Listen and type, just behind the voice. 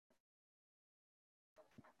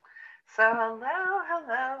So, hello,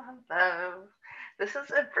 hello, hello. This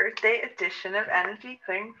is a birthday edition of Energy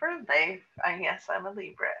Clearing for Life. Yes, I'm a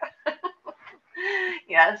Libra.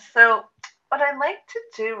 Yes, so what I'd like to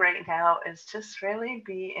do right now is just really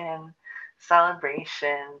be in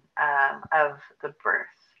celebration of the birth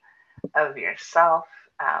of yourself,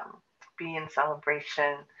 um, be in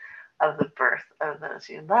celebration of the birth of those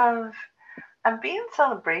you love, and be in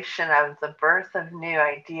celebration of the birth of new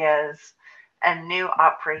ideas and new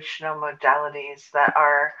operational modalities that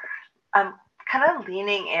are um, kind of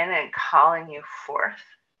leaning in and calling you forth,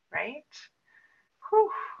 right?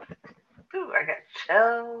 Whew, whew, I got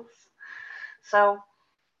chills. So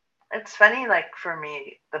it's funny, like for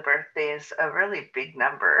me, the birthday is a really big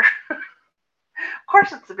number. Of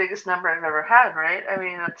course, it's the biggest number I've ever had, right? I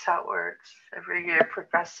mean, that's how it works every year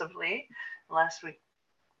progressively, unless we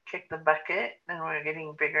kick the bucket and we're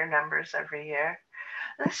getting bigger numbers every year.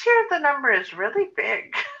 This year, the number is really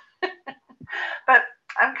big. But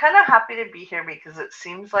I'm kind of happy to be here because it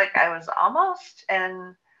seems like I was almost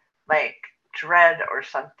in like dread or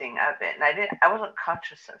something of it, and I wasn't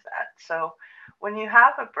conscious of that. So when you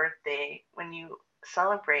have a birthday, when you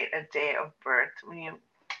celebrate a day of birth, when you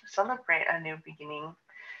celebrate a new beginning,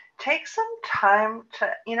 take some time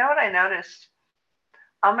to, you know what I noticed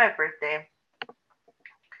on my birthday,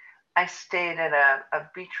 I stayed at a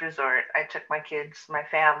beach resort. I took my kids, my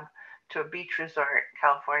fam, to a beach resort,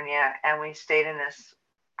 California, and we stayed in this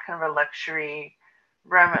kind of a luxury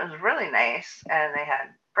room. It was really nice, and they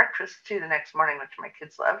had breakfast too the next morning, which my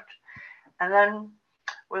kids loved. And then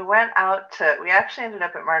we went out to. We actually ended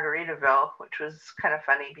up at Margaritaville, which was kind of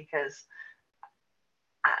funny because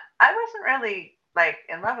I wasn't really like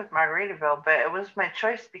in love with Margaritaville, but it was my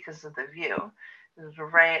choice because of the view. It was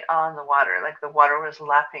right on the water, like the water was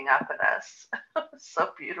lapping up at us.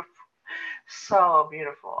 So beautiful, so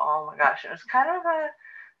beautiful. Oh my gosh, it was kind of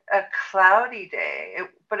a cloudy day,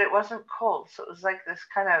 but it wasn't cold, so it was like this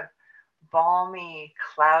kind of balmy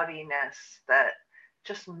cloudiness that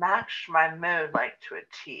just matched my mood like to a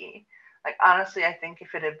T. Like honestly, I think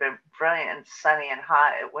if it had been brilliant and sunny and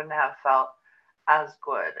hot, it wouldn't have felt as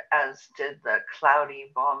good as did the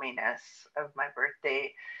cloudy balminess of my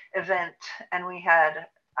birthday event. And we had,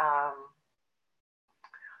 um,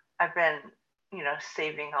 I've been,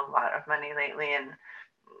 saving a lot of money lately and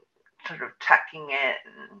sort of tucking it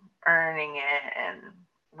and earning it and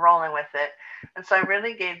rolling with it. And so I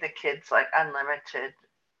really gave the kids like unlimited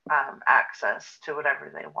access to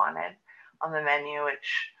whatever they wanted on the menu,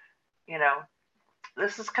 which, you know,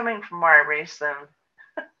 this is coming from where I raised them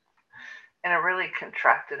in a really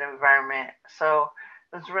contracted environment. So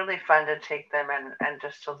it was really fun to take them and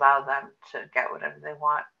just allow them to get whatever they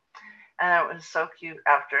want. And it was so cute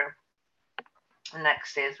after the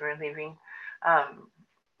next day as we were leaving. Um,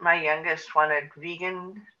 my youngest wanted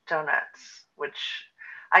vegan donuts, which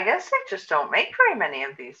I guess they just don't make very many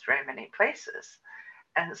of these very many places.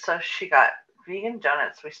 And so she got vegan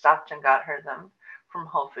donuts. We stopped and got her them from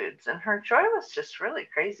Whole Foods, and her joy was just really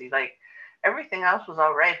crazy. Like everything else was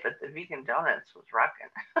all right, but the vegan donuts was rocking.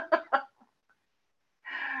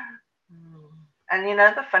 And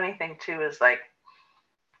the funny thing too is like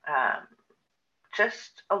um,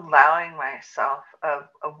 just allowing myself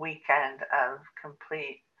a weekend of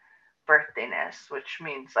complete birthdayness, which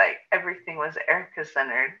means like everything was Erica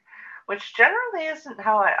centered, which generally isn't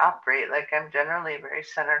how I operate. Like I'm generally very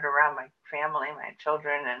centered around my family, my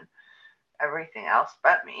children, and everything else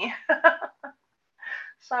but me.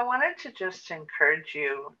 So I wanted to just encourage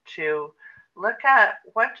you to look at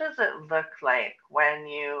what does it look like when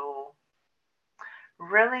you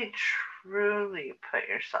really truly put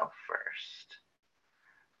yourself first.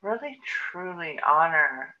 Really truly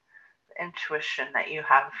honor the intuition that you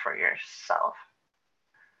have for yourself.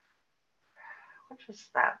 What does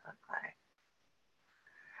that look like?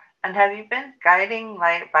 And have you been guiding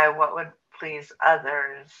light by what would please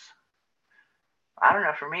others? I don't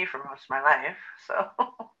know, for me, for most of my life. So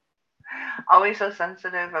always so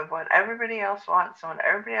sensitive of what everybody else wants and what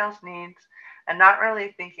everybody else needs, and not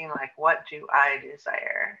really thinking, like, what do I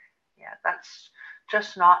desire? Yeah, that's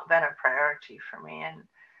just not been a priority for me. And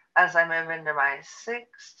as I move into my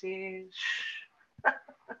 60s, I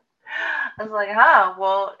was like,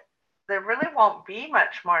 well, there really won't be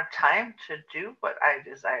much more time to do what I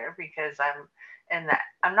desire because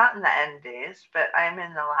I'm not in the end days, but I'm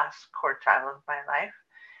in the last quartile of my life.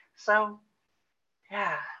 So,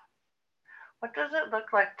 yeah, what does it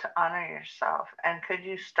look like to honor yourself? And could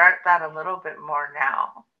you start that a little bit more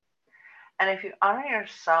now? And if you honor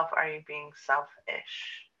yourself, are you being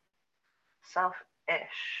selfish? Selfish.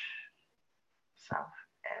 Selfish.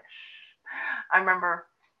 I remember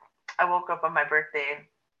I woke up on my birthday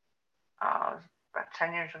it was about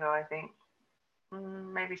 10 years ago, I think.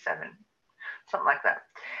 Maybe 7, something like that.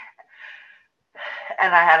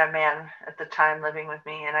 And I had a man at the time living with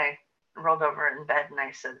me, and I rolled over in bed and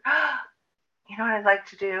I said, you know what I'd like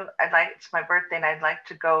to do? It's my birthday and I'd like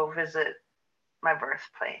to go visit my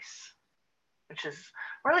birthplace, which is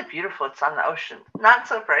really beautiful. It's on the ocean. Not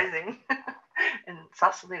surprising. In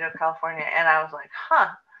Sausalito, California. And I was like, huh.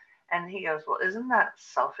 And he goes, well, isn't that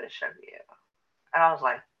selfish of you? And I was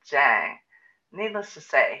like, dang. Needless to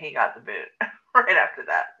say, he got the boot right after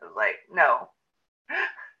that. I was like, no,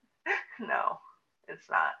 no, it's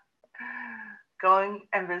not. Going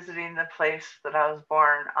and visiting the place that I was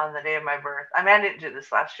born on the day of my birth. I mean, I didn't do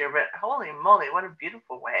this last year, but holy moly, what a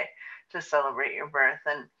beautiful way to celebrate your birth.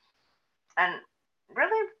 And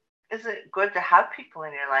really, is it good to have people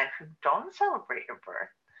in your life who don't celebrate your birth,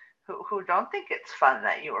 who don't think it's fun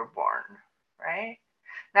that you were born, right?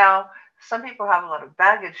 Now, some people have a lot of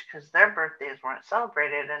baggage because their birthdays weren't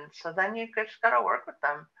celebrated, and so then you just got to work with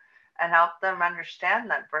them and help them understand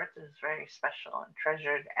that birth is very special and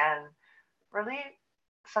treasured and really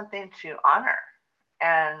something to honor.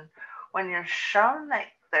 And when you're shown that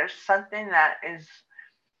there's something that is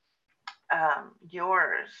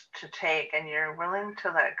yours to take, and you're willing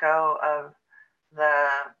to let go of the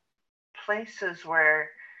places where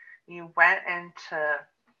you went into,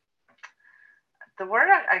 the word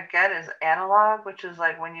I get is analog, which is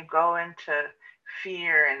like when you go into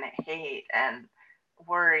fear and hate and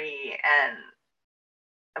worry and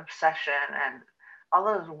obsession and all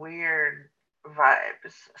those weird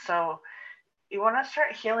vibes. So you want to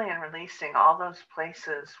start healing and releasing all those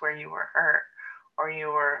places where you were hurt or you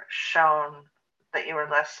were shown that you were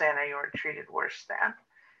less than or you were treated worse than.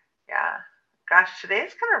 Yeah. Gosh,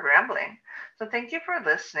 today's kind of rambling. So thank you for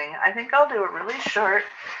listening. I think I'll do a really short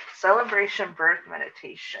celebration birth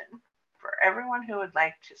meditation for everyone who would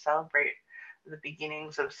like to celebrate the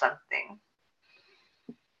beginnings of something.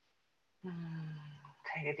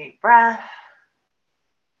 Take a deep breath.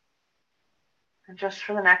 And just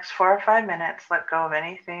for the next 4 or 5 minutes, let go of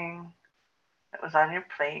anything that was on your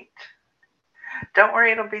plate. Don't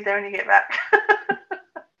worry, it'll be there when you get back.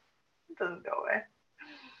 It doesn't go away.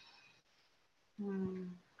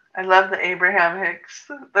 I love the Abraham Hicks.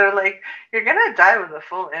 They're like, you're going to die with a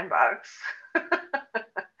full inbox.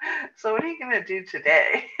 So what are you going to do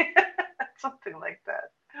today? Something like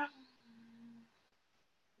that.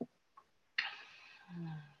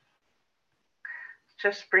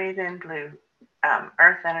 Just breathe in blue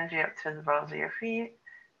earth energy up to the balls of your feet,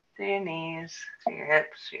 to your knees, to your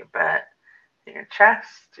hips, to your butt, to your chest,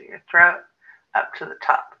 to your throat, up to the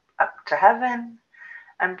top, up to heaven,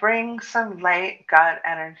 and bring some light God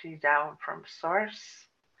energy down from source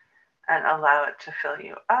and allow it to fill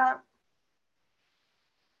you up.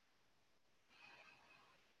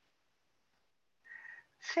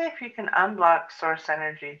 See if you can unblock source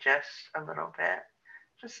energy just a little bit,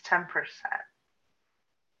 just 10%.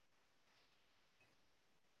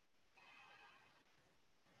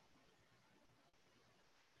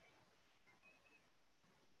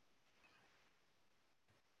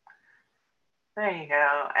 There you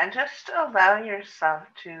go. And just allow yourself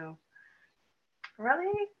to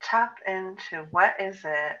really tap into what is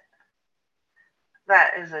it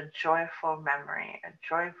that is a joyful memory, a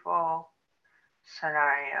joyful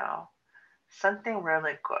scenario, something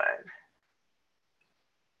really good.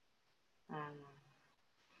 Mm.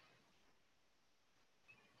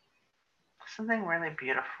 Something really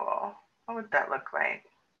beautiful. What would that look like?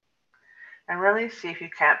 And really see if you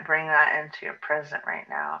can't bring that into your present right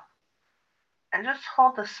now. And just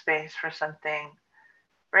hold the space for something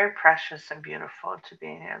very precious and beautiful to be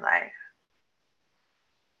in your life.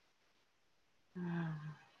 Mm.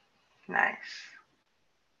 Nice.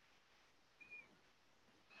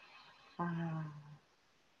 Mm.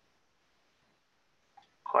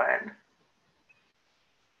 Good.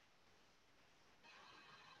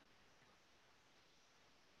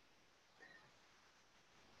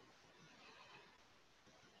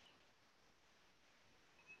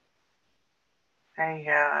 There you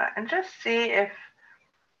go. And just see if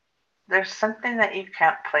there's something that you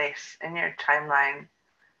can't place in your timeline.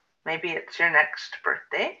 Maybe it's your next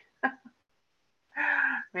birthday.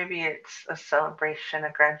 Maybe it's a celebration,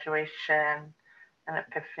 a graduation, an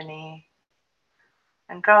epiphany.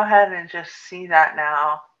 And go ahead and just see that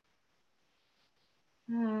now.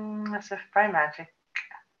 As if by magic.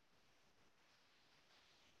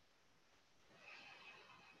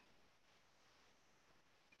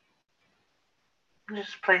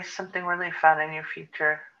 Just place something really fun in your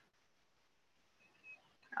future.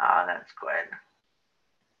 Oh, that's good.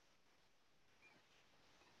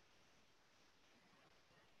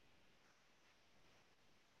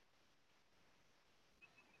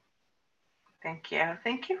 Thank you.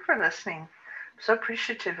 Thank you for listening. I'm so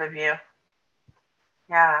appreciative of you.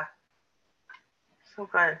 Yeah, so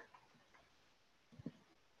good.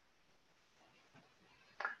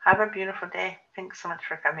 Have a beautiful day. Thanks so much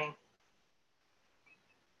for coming.